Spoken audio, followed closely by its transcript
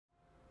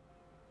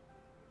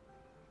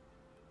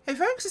Hey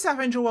folks, it's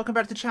Aviation, welcome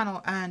back to the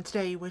channel, and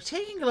today we're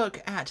taking a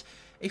look at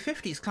a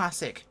 50s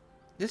classic.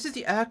 This is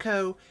the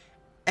ERCO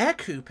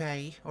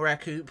ERCOUPE, or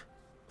ERCOUPE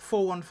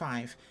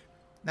 415.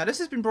 Now this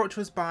has been brought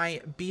to us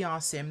by BR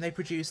Sim. They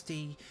produced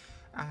the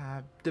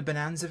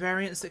Bonanza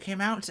variants that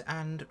came out,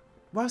 and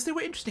whilst they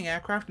were interesting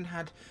aircraft and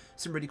had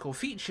some really cool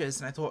features,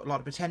 and I thought a lot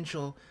of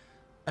potential,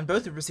 and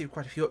both have received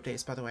quite a few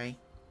updates by the way,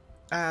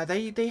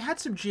 they had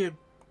some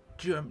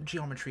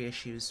geometry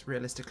issues,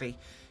 realistically,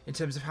 in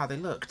terms of how they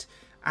looked.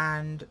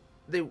 And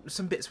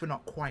some bits were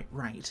not quite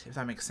right, if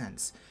that makes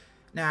sense.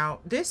 Now,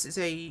 this is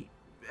a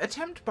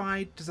attempt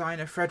by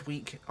designer Fred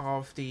Week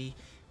of the,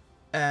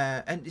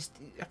 I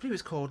believe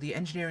it's called the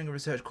Engineering and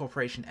Research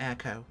Corporation,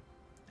 ERCO,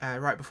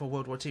 right before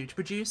World War II, to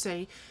produce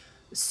a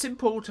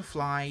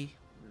simple-to-fly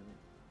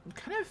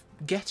kind of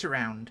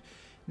get-around.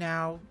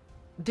 Now,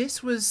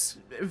 this was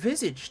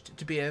envisaged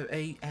to be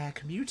a air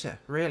commuter,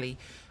 really.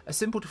 A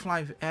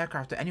simple-to-fly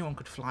aircraft that anyone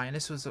could fly, and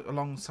this was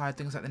alongside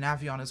things like the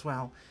Aviation as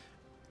well.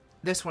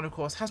 This one, of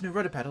course, has no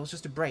rudder pedals,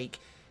 just a brake.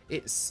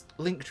 It's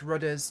linked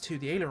rudders to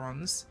the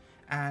ailerons,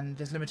 and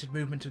there's limited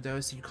movement of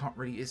those, so you can't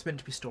really... It's meant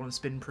to be stall and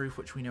spin-proof,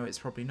 which we know it's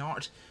probably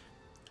not.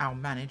 I'll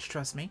manage,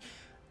 trust me.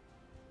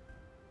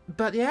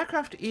 But the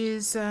aircraft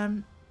is...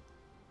 there's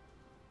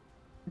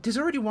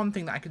already one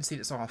thing that I can see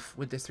that's off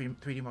with this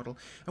 3D model.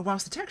 And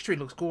whilst the texture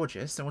looks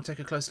gorgeous, and we'll take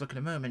a closer look in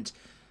a moment,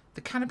 the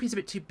canopy's a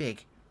bit too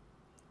big.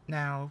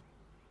 Now,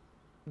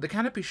 the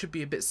canopy should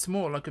be a bit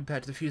smaller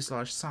compared to the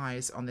fuselage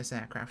size on this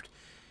aircraft.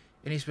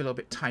 It needs to be a little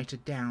bit tighter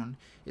down.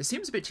 It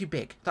seems a bit too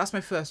big. That's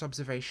my first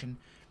observation.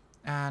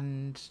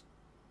 And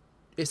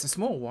it's a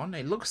small one.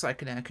 It looks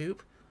like an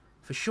ERCOUPE,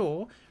 for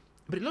sure.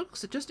 But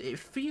it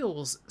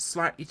feels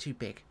slightly too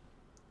big.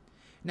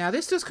 Now,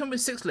 this does come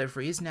with 6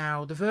 liveries.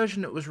 Now, the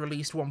version that was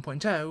released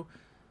 1.0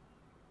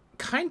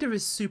 kind of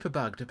is super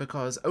bugged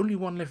because only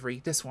one livery,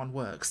 this one,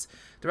 works.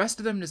 The rest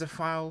of them, there's a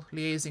file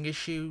liaising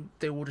issue.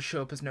 They will just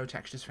show up as no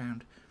textures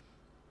found.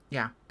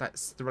 Yeah,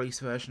 that's the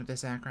release version of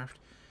this aircraft.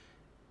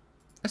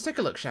 Let's take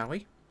a look, shall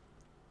we?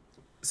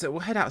 So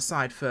we'll head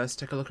outside first,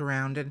 take a look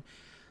around, and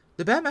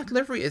the bare metal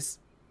livery is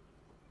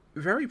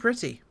very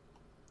pretty.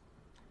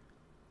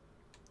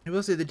 I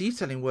will say the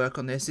detailing work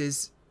on this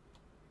is...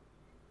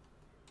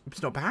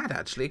 It's not bad,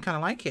 actually. I kind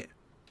of like it.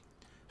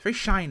 It's very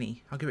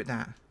shiny, I'll give it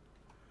that.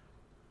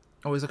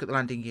 Always look at the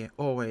landing gear,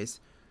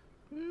 always.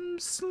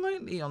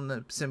 Slightly on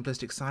the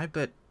simplistic side,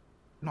 but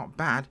not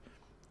bad.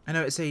 I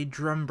know it's a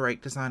drum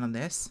brake design on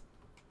this.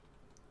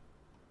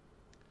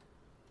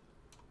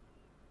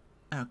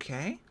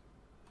 Okay.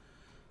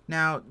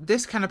 Now,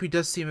 this canopy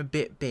does seem a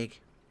bit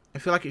big. I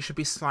feel like it should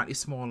be slightly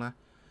smaller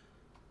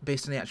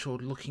based on the actual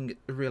looking at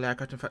the real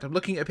aircraft. In fact, I'm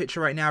looking at a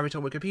picture right now, it's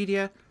on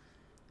Wikipedia,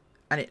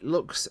 and it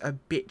looks a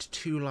bit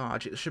too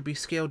large. It should be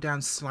scaled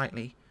down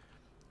slightly,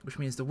 which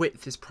means the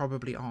width is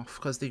probably off,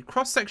 because the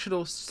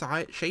cross-sectional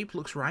shape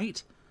looks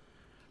right.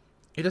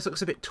 It just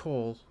looks a bit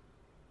tall.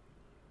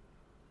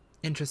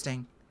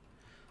 Interesting.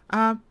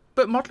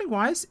 But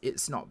modelling-wise,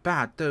 it's not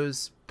bad.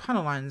 Those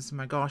panel lines,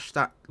 my gosh,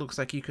 that looks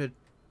like you could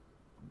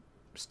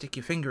stick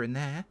your finger in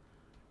there.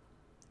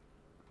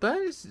 But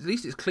at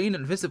least it's clean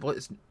and visible.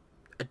 It's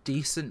a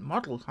decent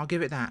model. I'll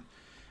give it that.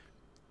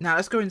 Now,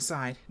 let's go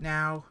inside.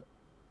 Now,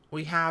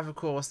 we have, of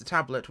course, the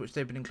tablet, which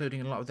they've been including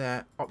in a lot of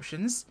their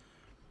options.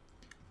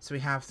 So we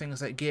have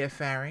things like gear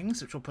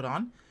fairings, which we'll put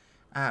on.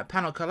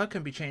 Panel colour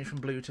can be changed from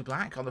blue to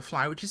black on the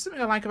fly, which is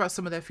something I like about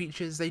some of their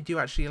features. They do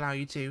actually allow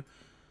you to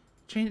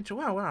change it to...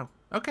 Wow.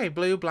 Okay,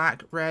 blue,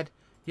 black, red,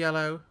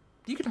 yellow.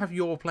 You can have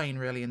your plane,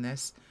 really, in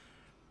this.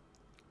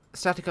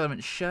 Static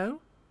elements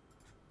show.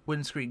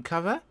 Windscreen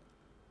cover.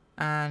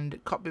 And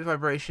cockpit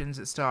vibrations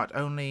that start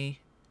only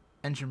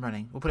engine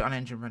running. We'll put it on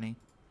engine running.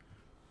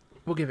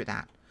 We'll give it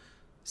that.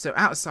 So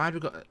outside,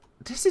 we've got...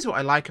 This is what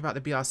I like about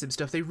the BR Sim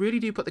stuff. They really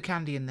do put the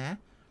candy in there.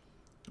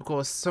 Of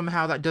course,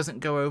 somehow that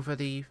doesn't go over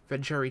the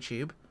Venturi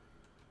tube,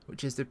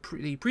 which is the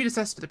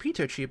predecessor to the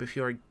pitot tube, if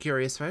you're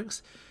curious,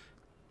 folks.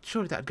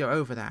 Surely that'd go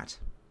over that.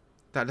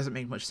 That doesn't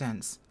make much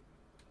sense.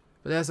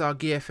 But there's our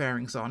gear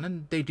fairings on,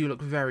 and they do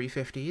look very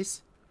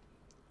 50s.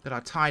 Got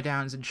our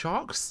tie-downs and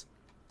shocks.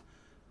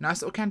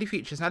 Nice little candy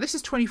features. Now, this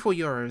is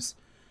 €24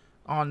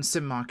 on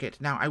Sim Market.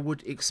 Now, I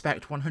would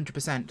expect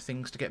 100%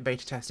 things to get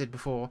beta tested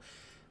before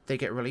they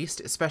get released,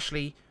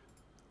 especially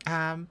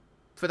for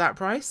that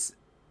price,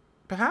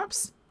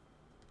 perhaps.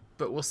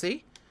 But we'll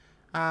see.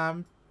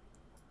 Okay,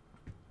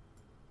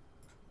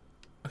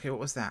 what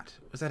was that?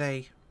 Was that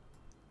a...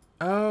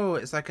 Oh,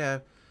 it's like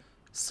a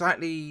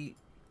slightly...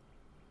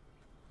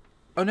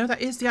 Oh no,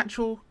 that is the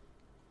actual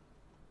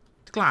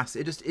glass.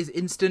 It just is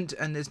instant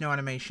and there's no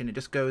animation. It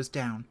just goes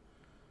down.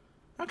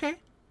 Okay.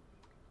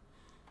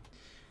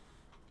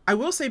 I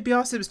will say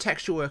BR Sim's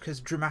texture work has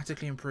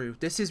dramatically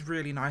improved. This is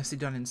really nicely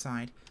done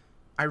inside.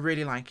 I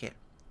really like it.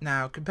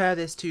 Now, compare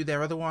this to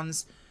their other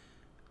ones.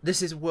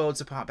 This is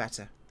worlds apart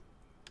better.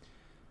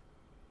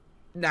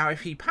 Now,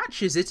 if he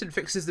patches it and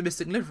fixes the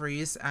missing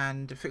liveries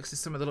and fixes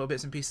some of the little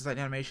bits and pieces like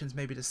the animations,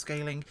 maybe the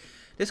scaling,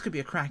 this could be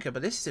a cracker,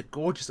 but this is a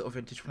gorgeous little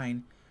vintage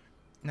plane.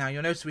 Now,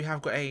 you'll notice we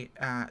have got a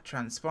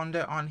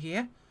transponder on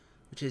here.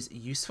 which is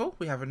useful.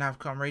 We have a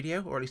navcom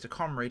radio, or at least a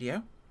com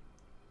radio,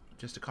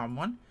 just a com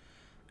one,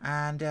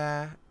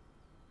 and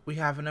we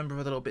have a number of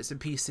other little bits and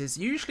pieces.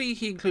 Usually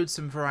he includes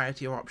some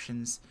variety or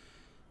options.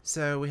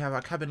 So we have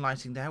our cabin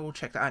lighting there. We'll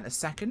check that out in a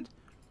second.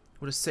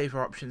 We'll just save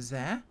our options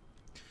there.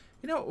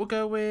 You know what, we'll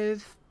go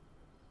with...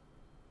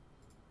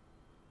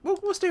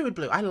 We'll stay with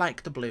blue. I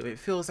like the blue. It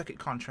feels like it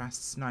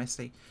contrasts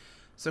nicely.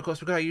 So, of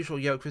course, we've got our usual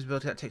yoke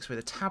visibility. That takes away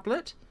the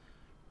tablet.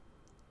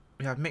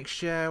 We have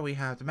mixture. We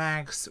have the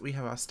mags. We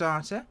have our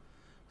starter.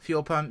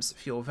 Fuel pumps.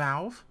 Fuel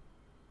valve.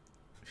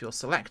 Fuel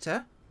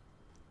selector.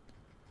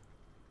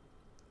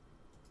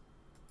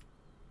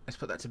 Let's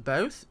put that to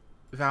both.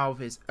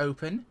 Valve is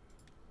open.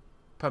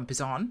 Pump is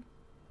on.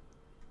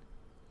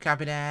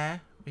 Cabin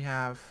air. We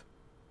have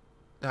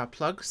our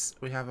plugs.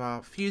 We have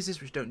our fuses,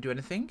 which don't do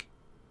anything.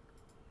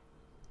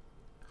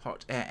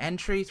 Hot air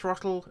entry,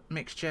 throttle,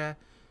 mixture.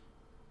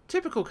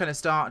 Typical kind of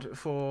start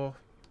for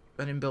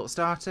an inbuilt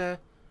starter.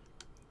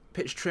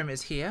 Pitch trim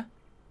is here,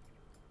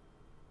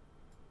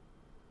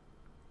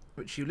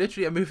 which you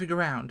literally are moving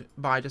around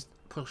by just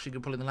pushing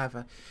and pulling the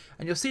lever.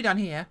 And you'll see down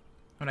here,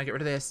 when I get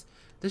rid of this,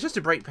 there's just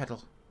a brake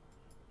pedal.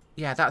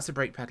 Yeah, that's a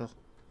brake pedal.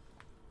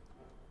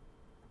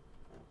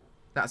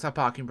 That's our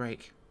parking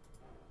brake.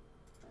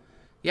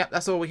 Yep,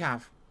 that's all we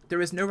have.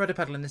 There is no rudder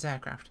pedal in this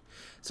aircraft.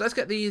 So let's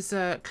get these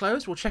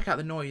closed. We'll check out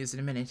the noise in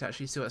a minute,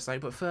 actually, see what it's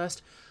like. But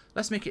first,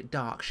 let's make it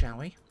dark, shall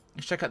we?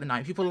 Let's check out the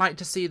night. People like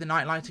to see the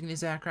night lighting in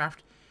this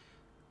aircraft.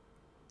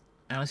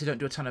 I honestly don't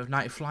do a ton of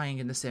night flying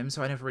in the sim,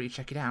 so I never really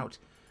check it out.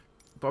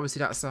 But obviously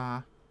that's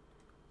our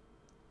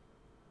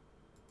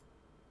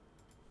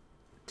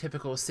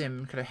typical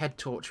sim kind of head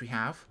torch we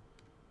have.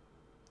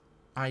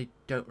 I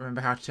don't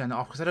remember how to turn that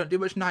off because I don't do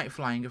much night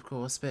flying, of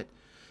course, but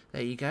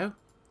there you go.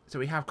 So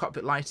we have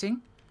cockpit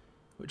lighting,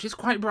 which is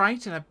quite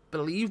bright, and I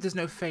believe there's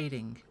no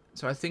fading.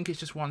 So I think it's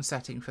just one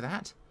setting for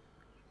that.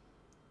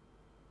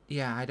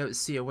 Yeah, I don't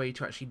see a way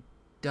to actually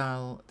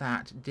dull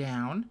that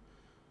down.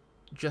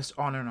 Just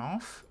on and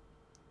off.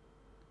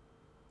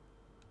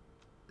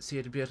 So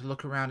you to be able to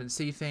look around and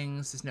see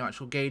things. There's no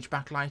actual gauge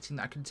backlighting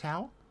that I can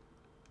tell.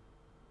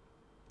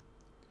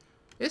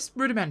 It's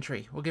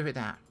rudimentary, we'll give it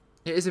that.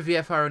 It is a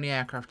VFR-only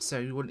aircraft, so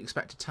you wouldn't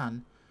expect a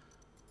ton.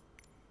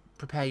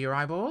 Prepare your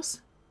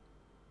eyeballs.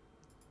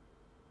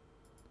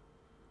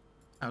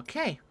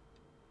 Okay.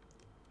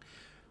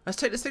 Let's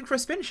take this thing for a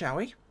spin, shall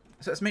we?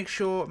 So let's make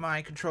sure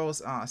my controls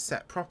are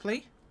set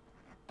properly.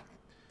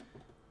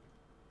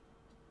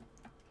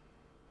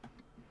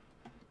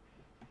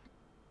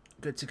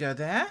 Good to go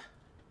there.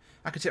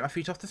 I can take my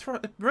feet off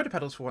the rudder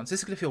pedals for once. This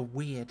is going to feel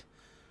weird.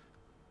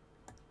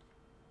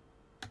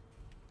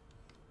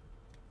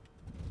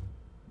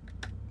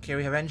 Okay,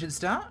 we have engine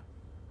start.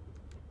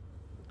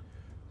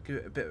 Give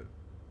it a bit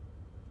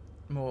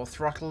more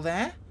throttle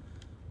there.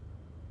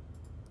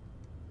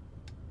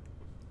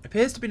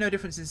 Appears to be no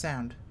difference in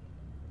sound.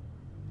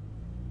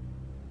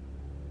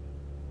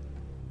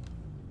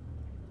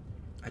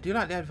 I do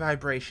like that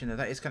vibration though,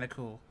 that is kind of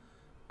cool.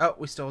 Oh,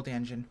 we stalled the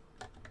engine.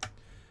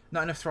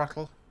 Not enough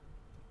throttle.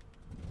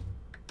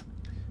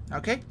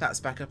 Okay, that's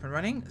back up and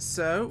running.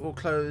 So we'll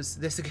close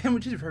this again,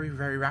 which is very,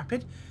 very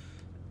rapid.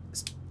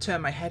 Let's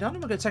turn my head on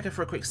and we're going to take it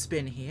for a quick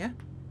spin here.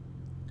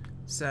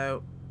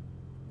 So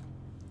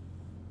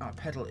our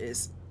pedal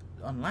is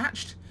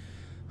unlatched.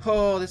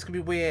 Oh, this can be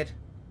weird.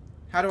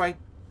 How do I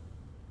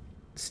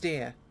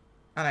steer?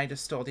 And I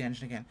just stalled the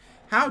engine again.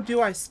 How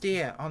do I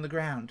steer on the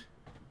ground?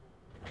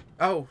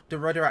 Oh, the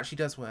rudder actually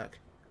does work.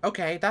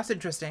 Okay, that's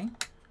interesting.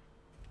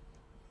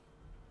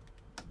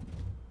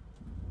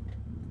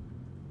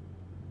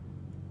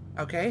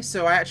 Okay,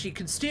 so I actually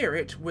can steer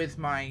it with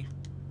my...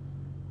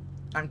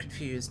 I'm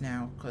confused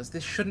now, because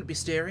this shouldn't be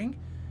steering,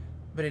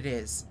 but it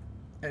is.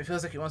 And it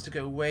feels like it wants to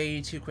go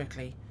way too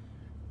quickly.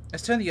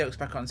 Let's turn the yokes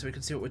back on so we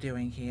can see what we're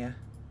doing here.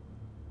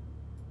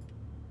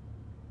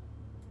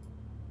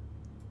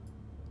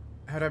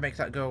 How do I make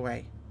that go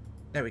away?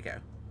 There we go.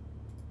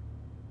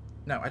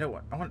 No, I don't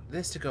want... I want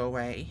this to go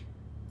away.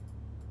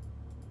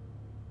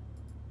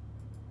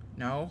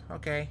 No?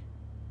 Okay.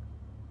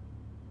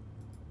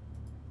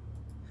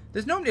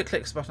 There's normally a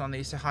click spot on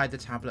these to hide the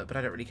tablet, but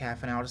I don't really care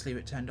for now. I'll just leave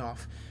it turned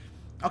off.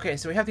 Okay,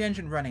 so we have the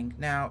engine running.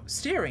 Now,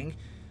 steering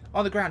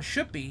on the ground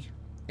should be,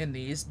 in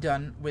these,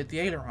 done with the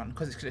aileron,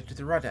 because it's connected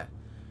to the rudder.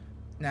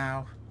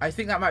 Now, I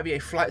think that might be a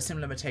flight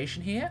sim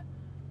limitation here,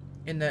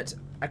 in that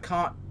I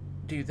can't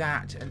do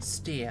that and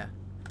steer.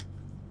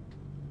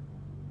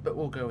 But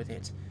we'll go with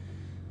it.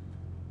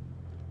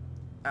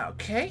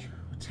 Okay,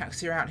 we'll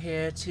taxi her out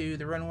here to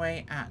the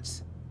runway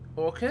at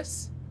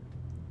AUKUS.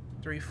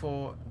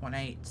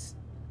 3418.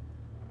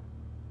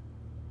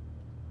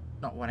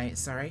 Not 18,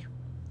 sorry.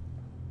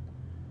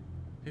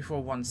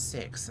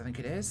 3416, I think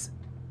it is.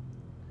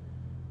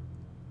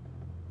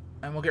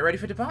 And we'll get ready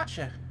for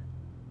departure.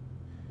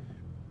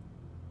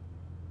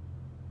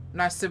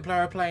 Nice simple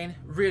aeroplane.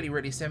 Really,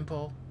 really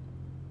simple.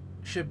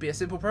 Should be a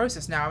simple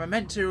process. Now, I'm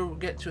meant to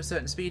get to a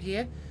certain speed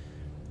here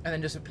and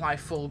then just apply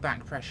full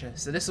back pressure.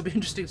 So this will be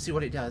interesting to see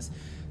what it does.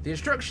 The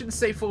instructions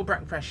say full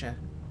back pressure.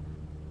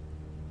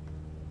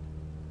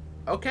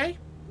 Okay.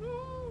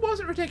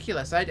 Wasn't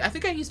ridiculous. I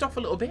think I eased off a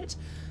little bit.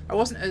 I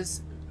wasn't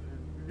as,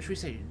 should we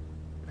say,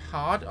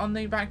 hard on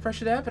the back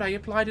pressure there, but I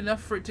applied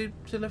enough for it to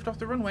lift off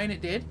the runway, and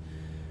it did.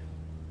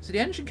 So the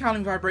engine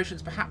cowling vibration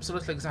is perhaps a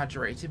little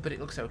exaggerated, but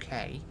it looks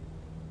okay.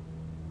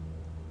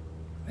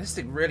 This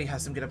thing really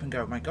has some get up and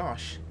go, my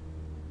gosh.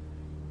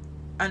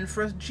 And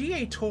for a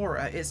GA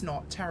Tourer, it's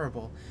not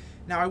terrible.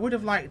 Now, I would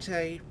have liked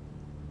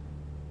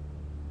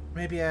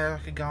maybe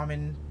like a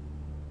Garmin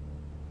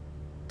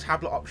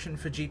tablet option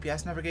for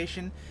GPS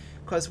navigation,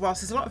 because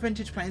whilst there's a lot of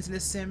vintage planes in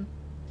this sim,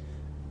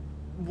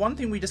 one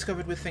thing we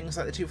discovered with things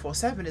like the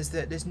 247 is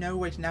that there's no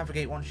way to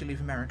navigate once you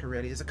leave America,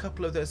 really. There's a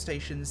couple of those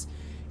stations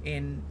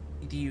in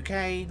the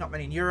UK, not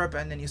many in Europe,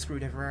 and then you're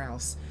screwed everywhere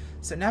else.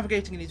 So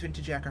navigating in these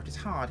vintage aircraft is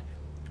hard.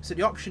 So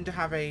the option to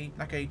have a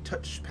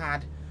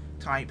touchpad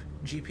type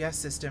GPS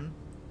system,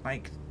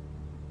 like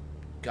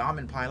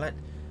Garmin Pilot,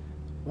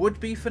 would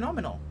be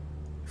phenomenal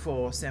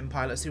for sim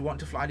pilots who want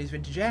to fly these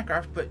vintage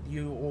aircraft, but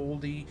all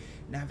the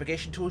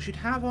navigation tools you'd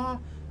have are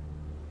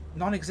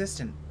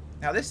non-existent.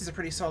 Now this is a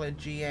pretty solid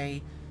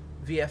GA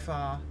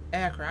VFR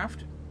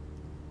aircraft.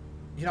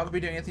 You're not going to be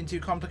doing anything too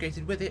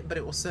complicated with it, but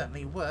it will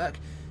certainly work.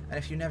 And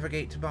if you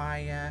navigate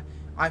by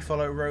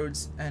iFollow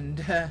roads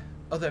and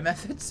other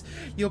methods,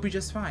 you'll be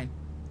just fine.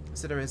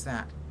 So there is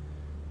that.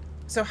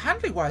 So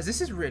handling wise, this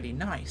is really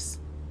nice.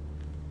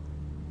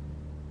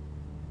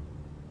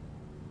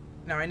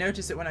 Now I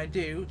notice that when I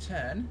do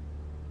turn,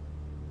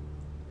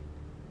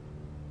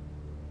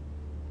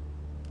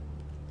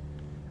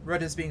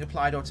 rudder's being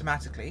applied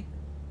automatically.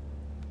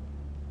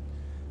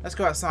 Let's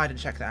go outside and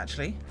check that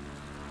actually.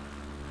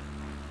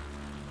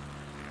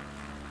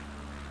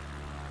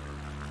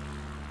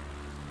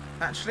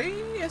 Actually,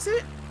 is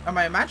it? Am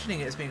I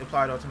imagining it's being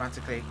applied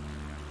automatically?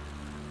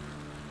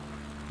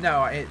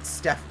 No,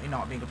 it's definitely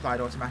not being applied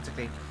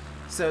automatically.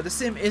 So the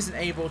sim isn't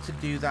able to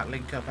do that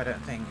link up, I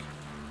don't think.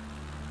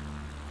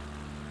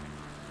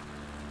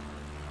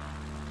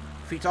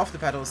 Feet off the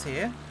pedals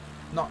here.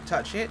 Not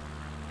touch it.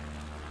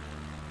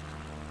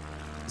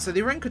 So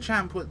the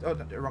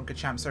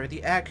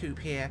the ERCOUPE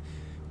here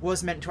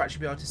was meant to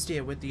actually be able to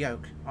steer with the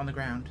yoke on the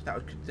ground. That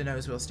would the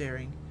nose wheel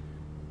steering.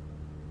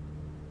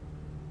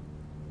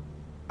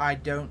 I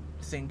don't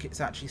think it's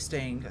actually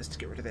staying. Let's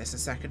get rid of this a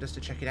second just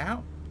to check it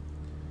out.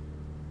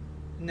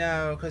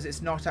 No, because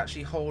it's not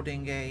actually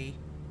holding a...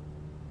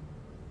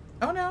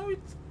 Oh no,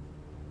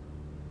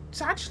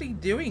 it's actually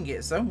doing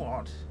it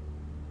somewhat.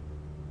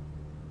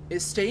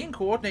 It's staying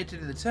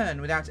coordinated in the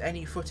turn without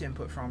any foot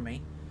input from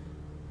me.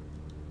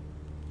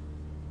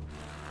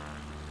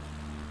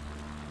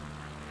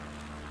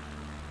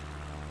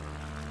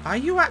 Are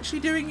you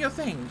actually doing your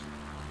thing?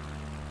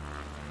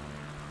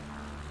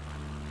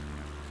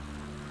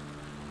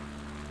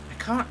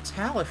 I can't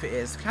tell if it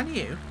is, can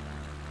you?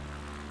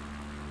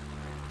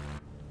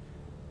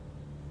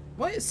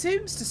 Well, it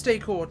seems to stay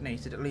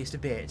coordinated at least a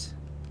bit.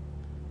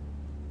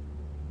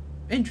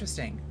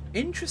 Interesting.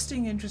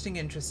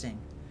 Interesting.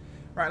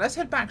 Right, let's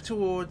head back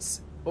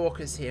towards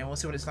Orcas here and we'll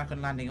see what it's like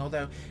on landing.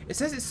 Although, it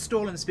says it's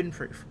stall and spin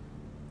proof.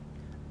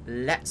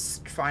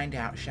 Let's find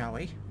out, shall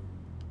we?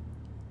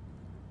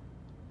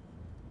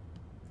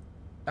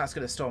 That's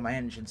going to stall my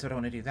engine, so I don't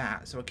want to do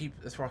that. So I'll keep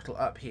the throttle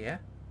up here.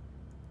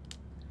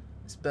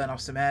 Let's burn off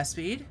some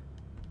airspeed.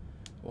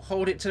 We'll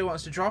hold it till it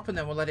wants to drop and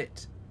then we'll let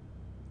it...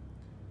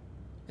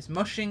 It's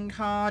mushing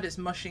hard, it's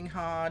mushing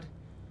hard.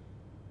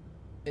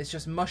 It's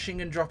just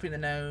mushing and dropping the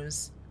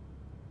nose.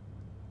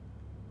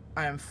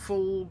 I am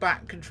full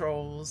back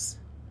controls.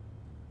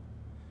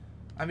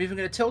 I'm even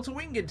going to tilt a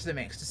wing into the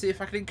mix to see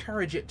if I can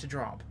encourage it to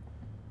drop.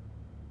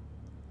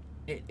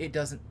 It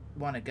doesn't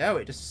want to go,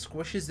 it just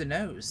squishes the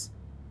nose.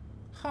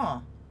 Huh.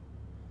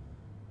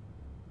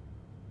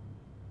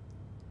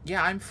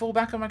 Yeah, I'm full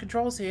back on my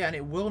controls here and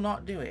it will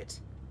not do it.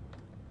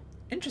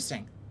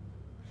 Interesting.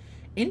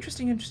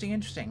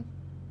 Interesting.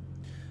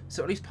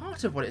 So at least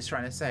part of what it's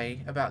trying to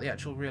say about the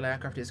actual real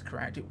aircraft is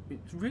correct. It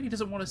really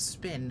doesn't want to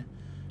spin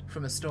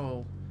from a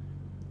stall.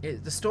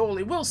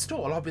 It will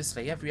stall,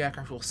 obviously. Every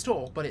aircraft will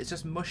stall, but it's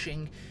just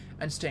mushing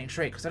and staying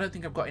straight because I don't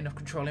think I've got enough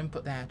control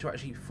input there to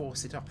actually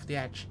force it off the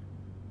edge.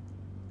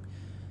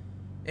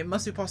 It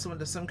must be possible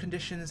under some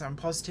conditions, I'm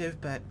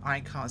positive, but I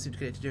can't seem to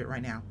get it to do it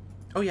right now.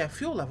 Oh yeah,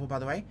 fuel level, by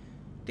the way.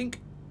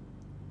 Dink.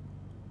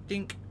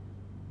 Dink.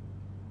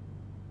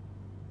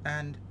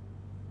 And...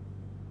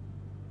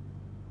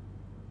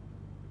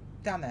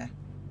 down there.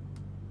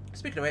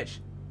 Speaking of which,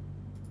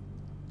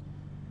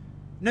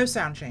 no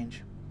sound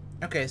change.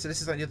 Okay, so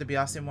this is like the other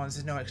BR Sim ones,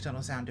 there's no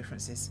external sound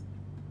differences.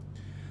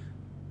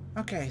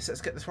 Okay, so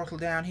let's get the throttle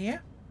down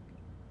here.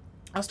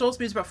 Our stall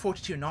speed is about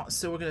 42 knots,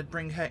 so we're going to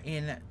bring her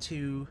in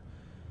to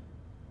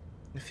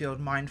the field,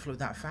 mindful of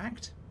that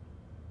fact.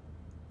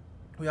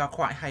 We are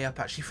quite high up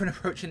actually for an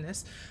approach in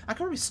this. I can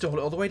probably stall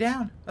it all the way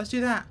down. Let's do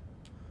that.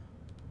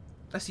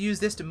 Let's use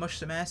this to mush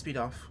some airspeed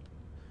off.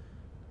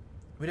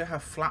 We don't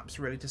have flaps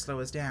really to slow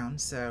us down,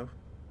 so...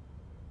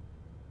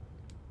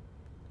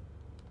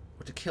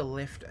 or to kill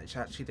lift, which is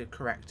actually the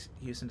correct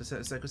use under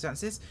certain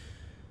circumstances.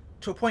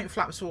 To a point,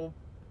 flaps will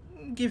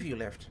give you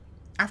lift.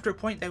 after a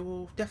point they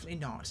will definitely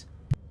not.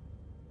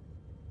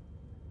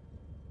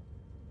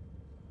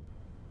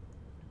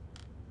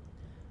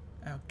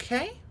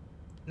 Okay.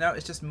 No,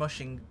 it's just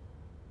mushing.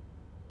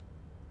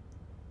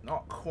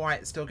 Not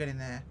quite, still getting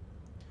there.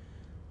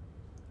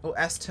 We'll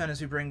S-turn as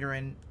we bring her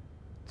in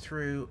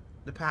through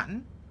the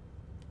pattern.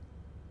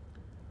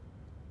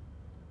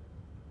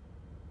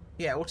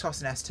 Yeah, we'll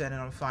toss an S-turn in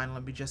on final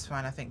and be just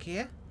fine, I think,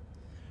 here.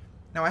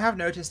 Now, I have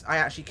noticed I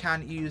actually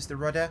can use the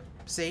rudder.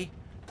 See?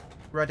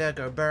 Rudder,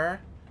 go burr.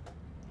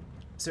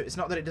 So it's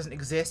not that it doesn't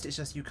exist, it's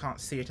just you can't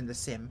see it in the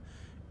sim.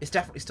 It's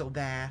definitely still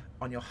there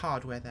on your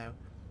hardware, though.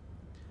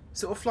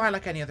 So it'll fly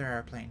like any other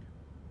airplane.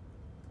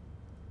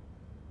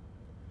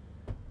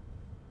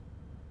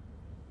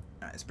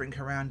 Right, let's bring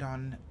her around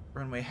on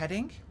runway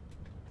heading.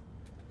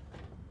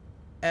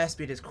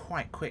 Airspeed is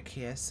quite quick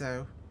here,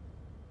 so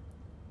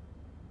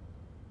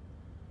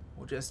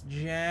we'll just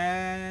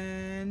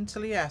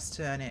gently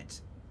S-turn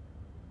it.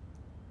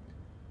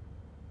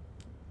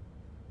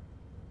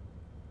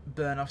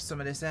 Burn off some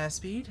of this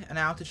airspeed and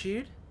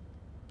altitude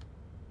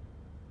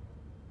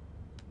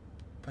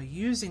by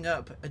using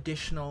up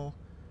additional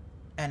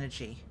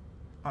energy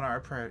on our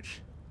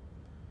approach.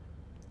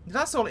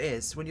 That's all it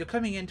is. When you're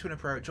coming into an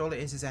approach, all it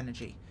is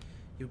energy.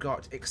 You've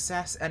got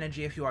excess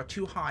energy if you are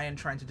too high and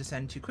trying to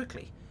descend too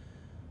quickly.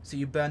 So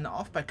you burn that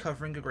off by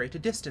covering a greater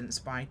distance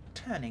by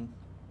turning.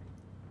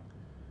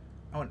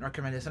 I wouldn't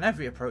recommend this on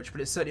every approach,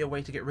 but it's certainly a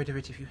way to get rid of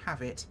it if you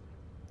have it.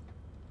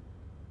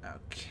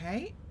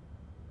 Okay.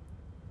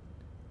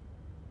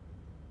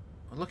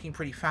 We're looking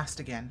pretty fast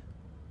again.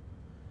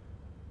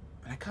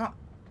 And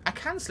I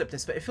can slip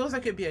this, but it feels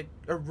like it'd be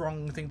a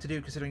wrong thing to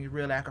do considering a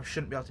real aircraft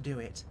shouldn't be able to do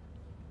it.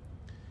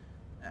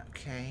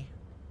 Okay.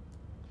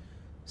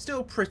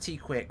 Still pretty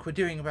quick. We're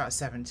doing about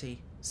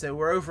 70. So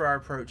we're over our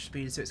approach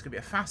speed, so it's going to be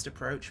a fast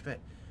approach, but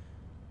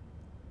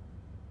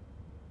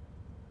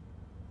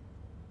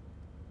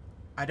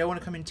I don't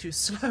want to come in too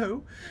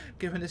slow,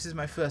 given this is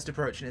my first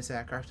approach in this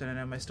aircraft, and I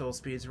know my stall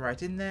speed's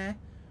right in there,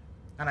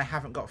 and I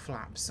haven't got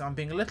flaps, so I'm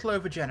being a little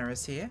over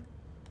generous here.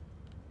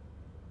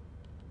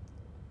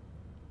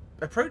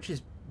 Approach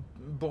is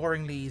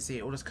boringly easy.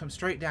 It will just come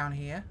straight down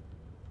here.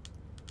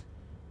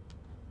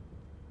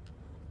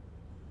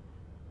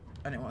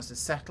 And it wants to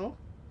settle.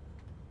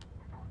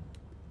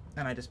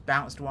 And I just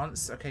bounced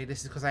once. Okay,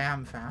 this is because I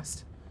am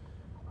fast.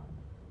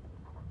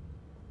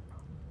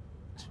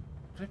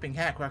 Flipping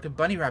heck, we're like a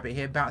bunny rabbit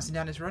here bouncing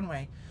down this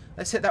runway.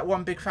 Let's hit that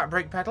one big fat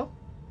brake pedal.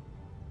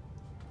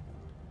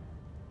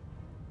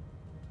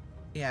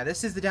 Yeah,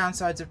 this is the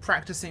downsides of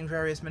practicing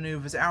various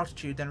maneuvers at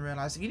altitude, then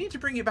realising you need to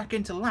bring it back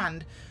into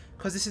land,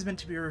 because this is meant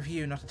to be a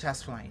review, not a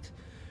test flight.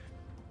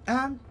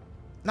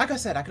 Like I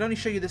said, I can only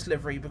show you this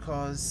livery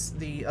because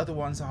the other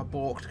ones are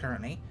balked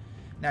currently.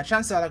 Now,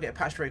 chances are they'll get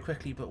patched very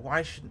quickly, but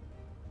why shouldn't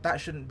that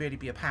shouldn't really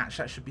be a patch?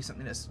 That should be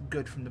something that's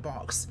good from the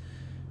box,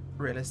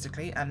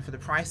 realistically. And for the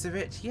price of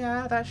it,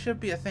 yeah, that should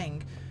be a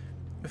thing.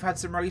 We've had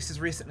some releases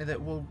recently that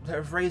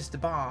have raised the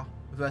bar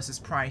versus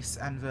price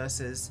and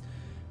versus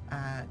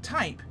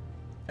type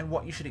and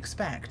what you should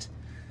expect,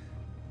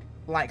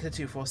 like the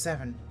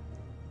 247.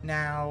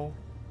 Now,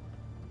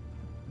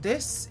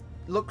 this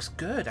looks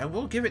good. I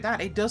will give it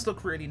that. It does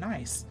look really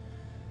nice.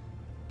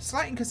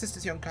 Slight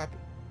inconsistency on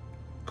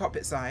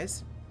cockpit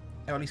size,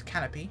 or at least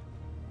canopy.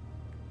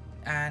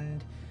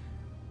 And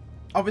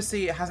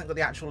obviously it hasn't got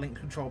the actual link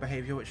control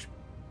behavior, which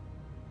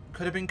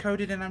could have been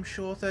coded in, I'm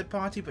sure, third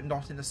party, but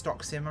not in the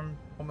stock sim. I'm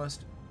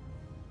almost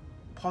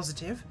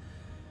positive.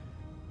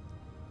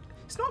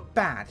 It's not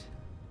bad,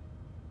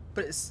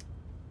 but it's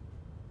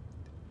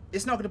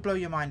not going to blow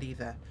your mind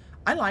either.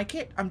 I like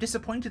it. I'm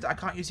disappointed that I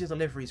can't use the other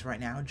liveries right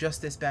now,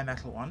 just this bare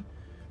metal one.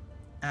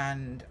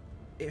 And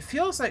it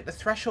feels like the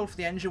threshold for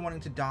the engine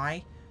wanting to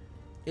die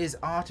is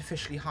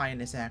artificially high in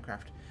this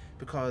aircraft.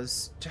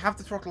 Because to have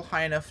the throttle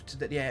high enough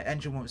that the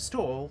engine won't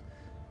stall,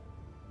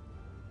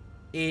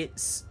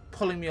 it's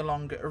pulling me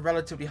along at a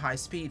relatively high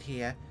speed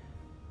here.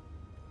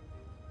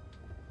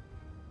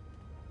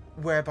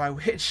 Whereby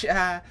which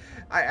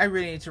I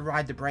really need to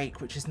ride the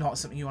brake, which is not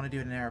something you want to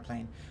do in an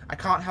airplane. I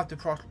can't have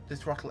the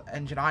throttle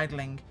engine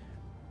idling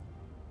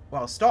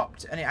well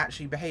stopped and it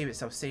actually behave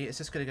itself. See, it's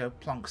just going to go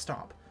plonk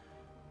stop.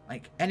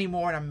 Like, any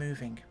more and I'm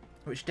moving,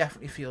 which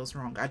definitely feels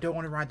wrong. I don't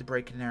want to ride the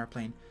brake in an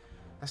airplane.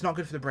 That's not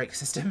good for the brake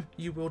system.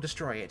 You will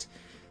destroy it.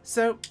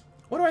 So,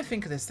 what do I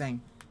think of this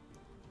thing?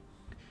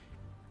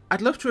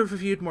 I'd love to have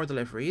reviewed more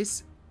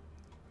deliveries,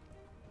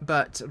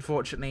 but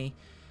unfortunately,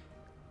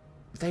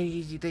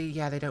 they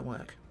don't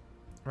work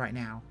right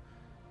now.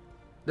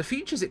 The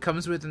features it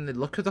comes with and the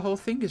look of the whole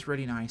thing is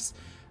really nice.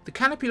 The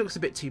canopy looks a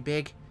bit too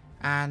big,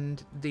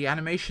 and the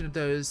animation of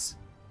those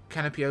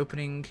canopy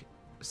opening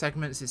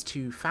segments is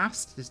too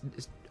fast.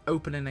 It's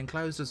open and then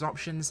close as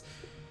options,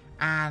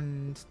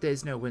 and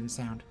there's no wind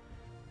sound,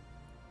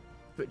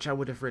 which I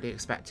would have really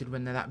expected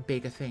when they're that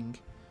big a thing.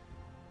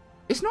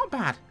 It's not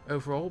bad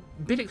overall.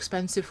 A bit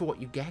expensive for what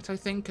you get, I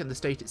think, and the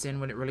state it's in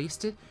when it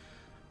released it.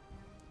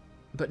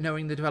 But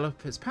knowing the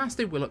developers past,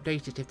 they will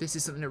update it. If this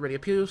is something that really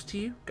appeals to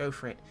you, go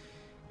for it.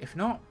 If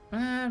not,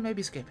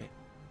 maybe skip it.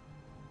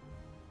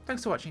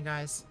 Thanks for watching,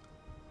 guys.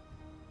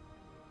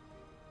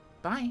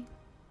 Bye.